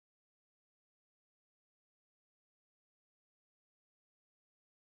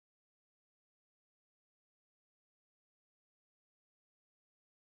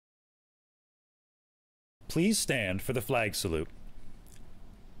Please stand for the flag salute.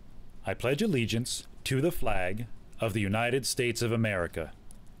 I pledge allegiance to the flag of the United States of America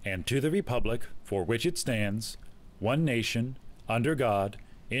and to the republic for which it stands, one nation, under God,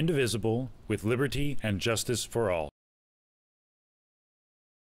 indivisible, with liberty and justice for all.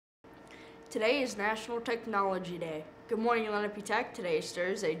 Today is National Technology Day. Good morning, Lenape Tech. Today is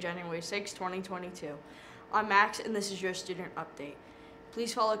Thursday, January 6, 2022. I'm Max, and this is your student update.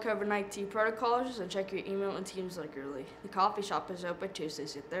 Please follow COVID-19 protocols and check your email and Teams regularly. The coffee shop is open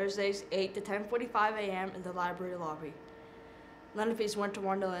Tuesdays and Thursdays, 8 to 10:45 a.m. in the library lobby. Lenape's Winter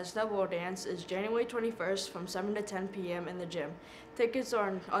Wonderland Snowball Dance is January 21st from 7 to 10 p.m. in the gym. Tickets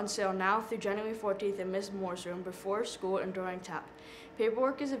are on sale now through January 14th in Ms. Moore's room before school and during TAP.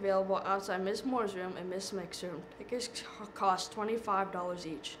 Paperwork is available outside Ms. Moore's room and Ms. Smith's room. Tickets cost $25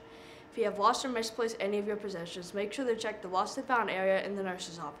 each. If you have lost or misplaced any of your possessions, make sure to check the lost and found area in the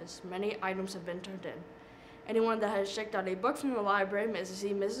nurse's office. Many items have been turned in. Anyone that has checked out a book from the library may see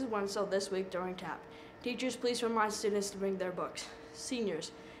Mrs. Wenzel this week during TAP. Teachers, please remind students to bring their books.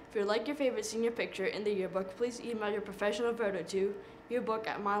 Seniors, if you like your favorite senior picture in the yearbook, please email your professional photo to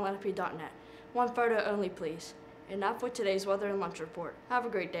yearbook@mylenape.net. One photo only, please. And now for today's weather and lunch report. Have a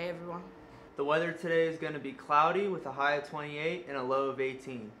great day, everyone. The weather today is going to be cloudy with a high of 28 and a low of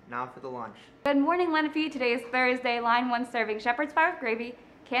 18. Now for the lunch. Good morning, Lenape. Today is Thursday. Line 1 serving shepherd's pie with gravy,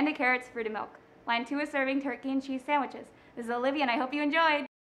 candied carrots, fruit and milk. Line 2 is serving turkey and cheese sandwiches. This is Olivia, and I hope you enjoyed.